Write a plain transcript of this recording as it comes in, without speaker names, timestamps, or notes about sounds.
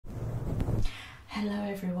Hello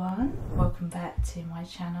everyone, welcome back to my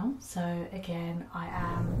channel. So again, I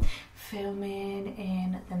am filming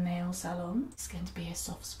in the nail salon. It's going to be a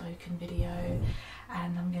soft spoken video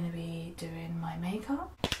and I'm going to be doing my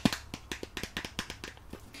makeup.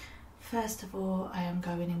 First of all, I am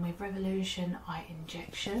going in with Revolution Eye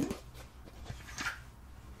Injection.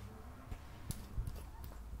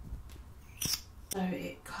 So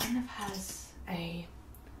it kind of has a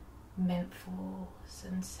menthol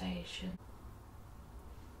sensation.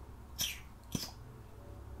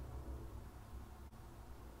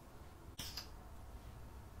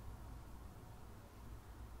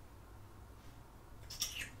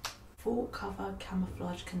 Full cover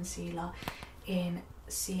camouflage concealer in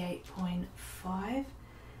C8.5,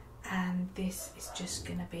 and this is just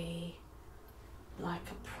going to be like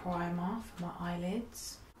a primer for my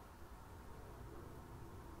eyelids.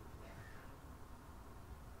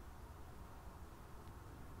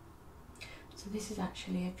 So this is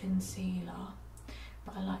actually a concealer,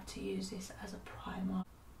 but I like to use this as a primer.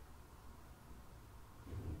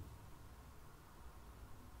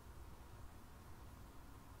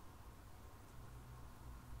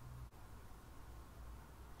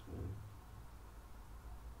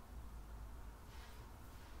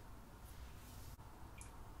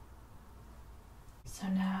 So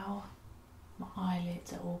now my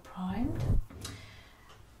eyelids are all primed.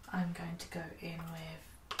 I'm going to go in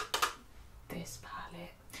with this palette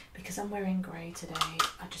because I'm wearing grey today.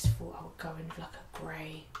 I just thought I would go in with like a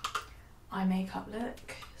grey eye makeup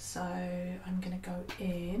look. So I'm going to go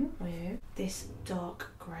in with this dark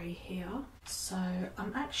grey here. So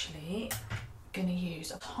I'm actually going to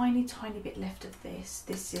use a tiny bit left of this.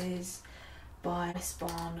 This is by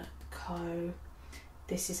Spawn Co.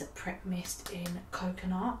 This is a prep mist in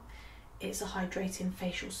coconut. It's a hydrating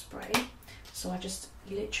facial spray. So I just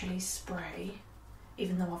literally spray,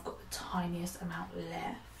 even though I've got the tiniest amount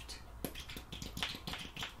left.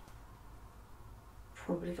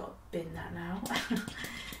 Probably got to bin that now.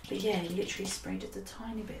 But yeah, literally sprayed just a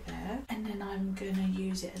tiny bit there. And then I'm gonna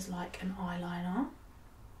use it as like an eyeliner.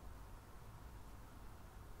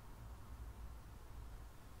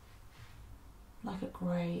 Like a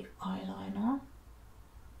grey eyeliner.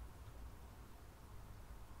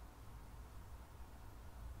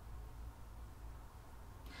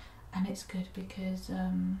 And it's good because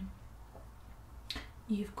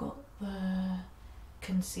you've got the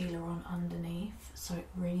concealer on underneath, so it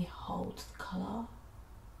really holds the colour.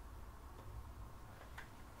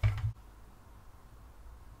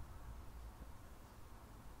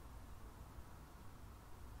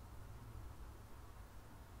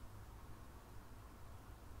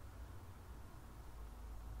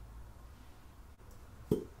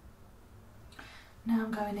 Now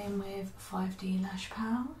I'm going in with 5D Lash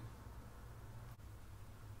Pow.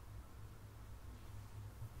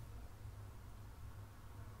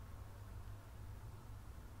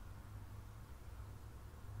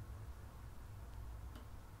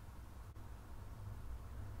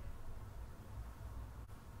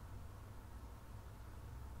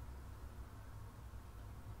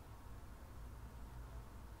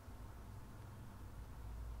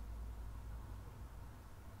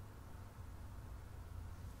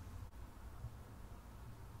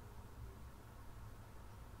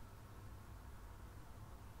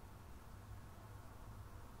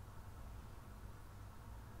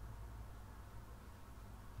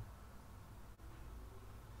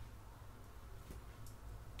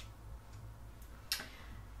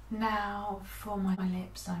 Now for my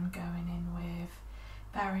lips, I'm going in with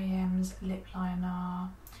GRWM's lip liner.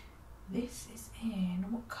 This is in,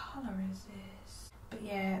 what colour is this? But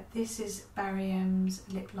yeah, this is GRWM's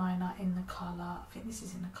lip liner in the colour, I think this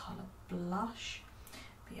is in the colour Blush.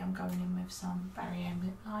 But yeah, I'm going in with some GRWM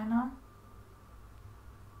lip liner.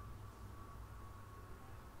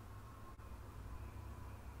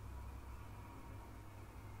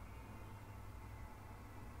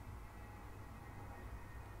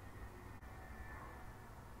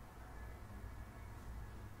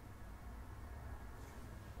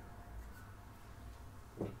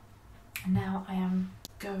 Now I am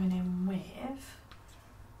going in with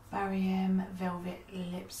GRWM Velvet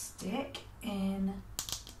Lipstick in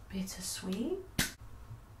Bittersweet.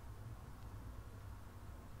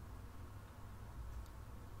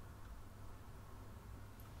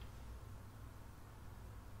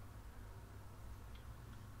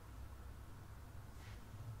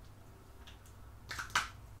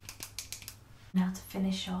 Now to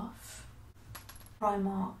finish off,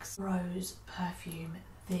 Primark's Rose Perfume.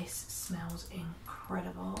 This smells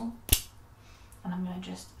incredible, and I'm going to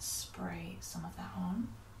just spray some of that on.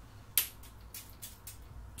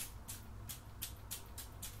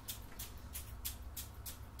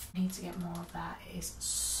 I need to get more of that. It is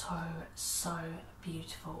so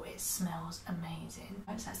beautiful. It smells amazing.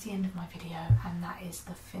 So that's the end of my video, and that is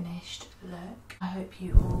the finished look. I hope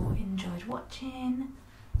you all enjoyed watching.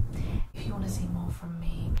 If you want to see more from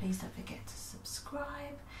me, please don't forget to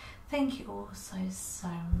subscribe. Thank you all so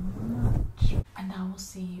much, and I will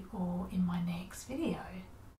see you all in my next video.